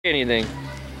anything.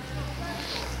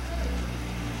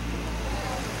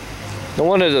 No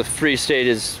wonder the Free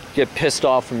Staters get pissed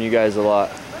off from you guys a lot.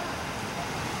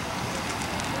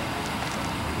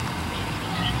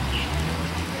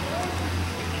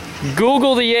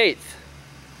 Google the 8th.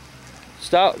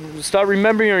 Start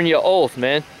remembering your oath,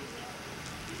 man.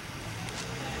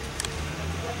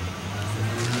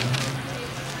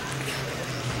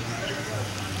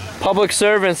 Public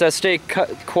servants that stay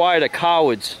quiet are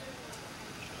cowards.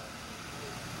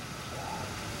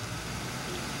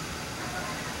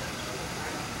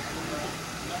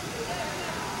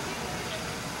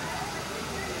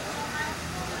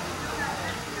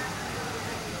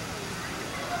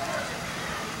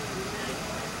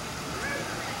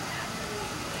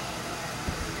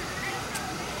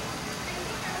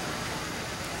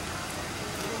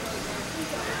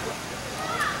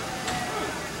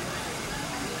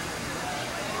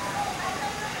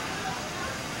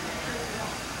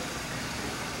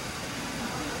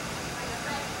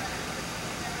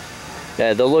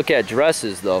 Yeah, they'll look at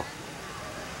dresses though.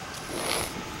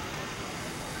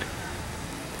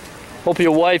 Hope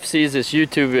your wife sees this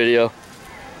YouTube video.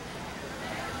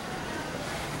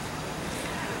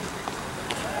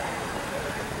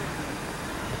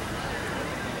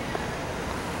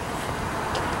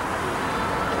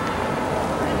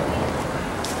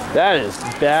 That is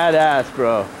badass,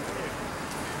 bro.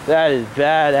 That is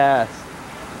badass.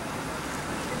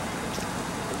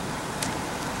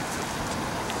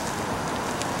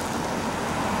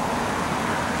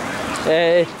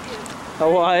 Hey,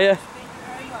 how are you?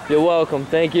 You're welcome,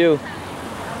 thank you.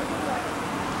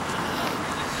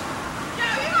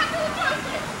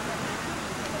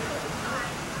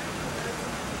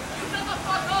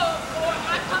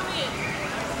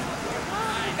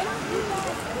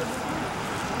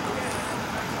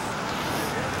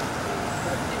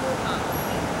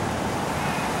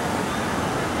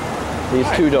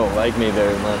 These two don't like me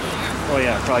very much. Oh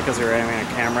yeah, probably because you're aiming a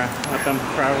camera at them,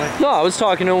 probably. No, I was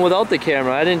talking to them without the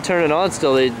camera. I didn't turn it on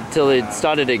till they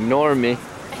started ignoring me.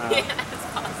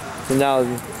 So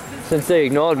now, since they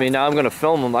ignored me, now I'm gonna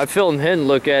film them. I filmed him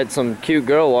look at some cute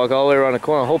girl walk all the way around the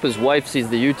corner. I hope his wife sees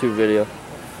the YouTube video.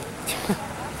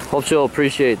 Hope she'll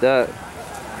appreciate that.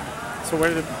 So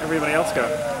where did everybody else go?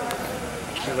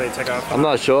 Did they take off? I'm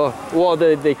not sure. Well,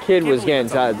 the kid was getting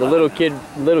tired. The little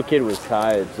kid was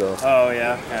tired. So. Oh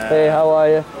yeah. Hey, how are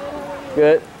you?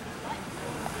 Good.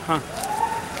 Huh.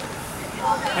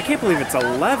 I can't believe it's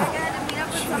 11.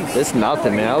 Jeez. It's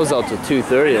nothing, man. I was out till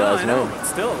 2:30 last night. But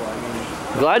still, I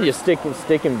mean. Glad you're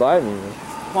sticking by me, man.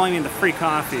 Well, I mean the free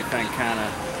coffee thing, kind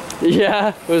of.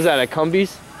 Yeah. What was that, at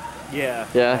Cumbies? Yeah.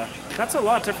 Yeah. That's a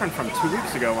lot different from 2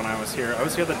 weeks ago when I was here. I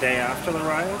was here the day after the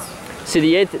riots. See,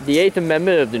 the eighth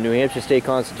Amendment of the New Hampshire State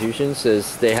Constitution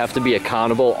says they have to be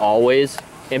accountable always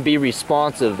and be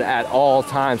responsive at all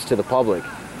times to the public.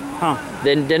 Huh.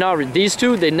 They're not. These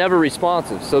two, they're never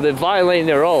responsive. So they're violating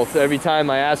their oath every time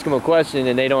I ask them a question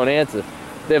and they don't answer.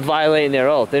 They're violating their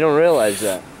oath. They don't realize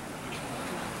that.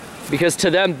 Because to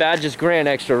them, badges grant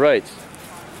extra rights.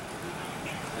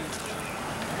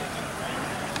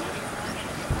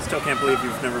 Still can't believe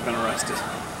you've never been arrested.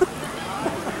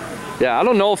 Yeah, I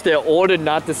don't know if they're ordered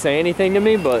not to say anything to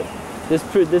me, but this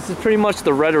is pretty much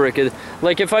the rhetoric.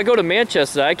 Like if I go to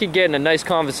Manchester, I could get in a nice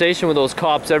conversation with those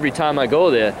cops every time I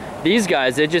go there. These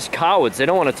guys, they're just cowards. They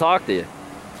don't want to talk to you.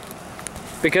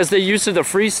 Because they're used to the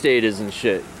Free Staters and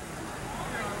shit.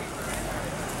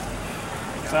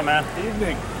 What's up, man?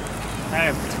 Evening.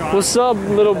 Hey, what's going on? What's up,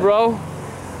 little bro?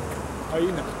 How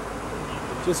you know?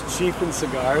 Just cheap and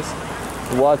cigars.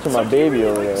 Watching my baby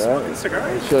over there, right?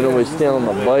 Cigars? Should always stealing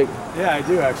my bike. Yeah, I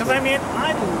do actually. Because I mean,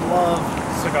 I love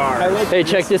cigars. I like Hey,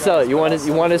 check this out. You want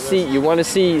to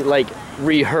see like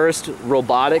rehearsed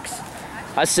robotics?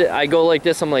 I go like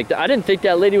this. I'm like, I didn't think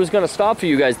that lady was gonna stop for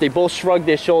you guys. They both shrugged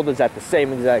their shoulders at the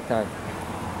same exact time.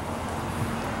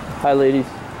 Hi, ladies.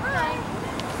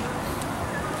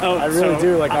 Oh, I really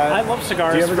do. Like I love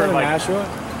cigars. Do you ever go for to like, Nashua?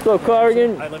 So,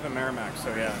 Corrigan. I live in Merrimack,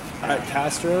 so yeah. At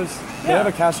Castro's? They Yeah. have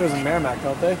a Castro's in Merrimack,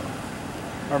 don't they?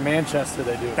 Or Manchester,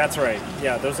 they do. That's right.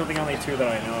 Yeah, those are the only two that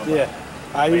I know about. Yeah.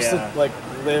 I used yeah. to like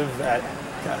live at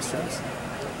Castro's.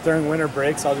 During winter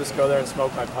breaks, I'll just go there and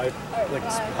smoke my pipe. Like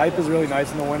pipe is really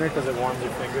nice in the winter because it warms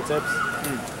your fingertips.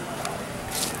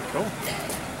 Cool.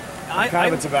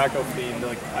 Kind of a tobacco fiend.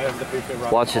 Like I have the Buffet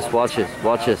Rock. Watch this. Watch this.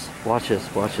 Watch this. Watch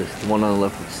this. Watch this. The one on the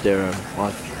left with the stare at him.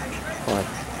 Watch. Watch.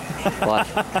 Watch.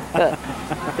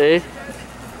 See?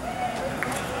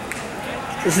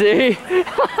 See?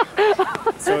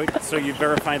 So you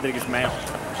verified that he's male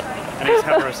and he's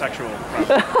heterosexual.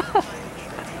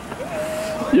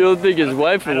 You don't think his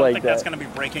wife I would don't like think that? that's going to be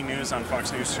breaking news on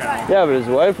Fox News Channel. Yeah, but his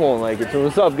wife won't like it. So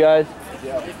what's up, guys?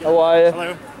 How are you?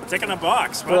 Hello. Taking a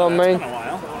box. Hello, Well, man. that's been a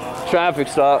while. Traffic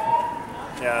stop.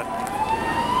 Yeah.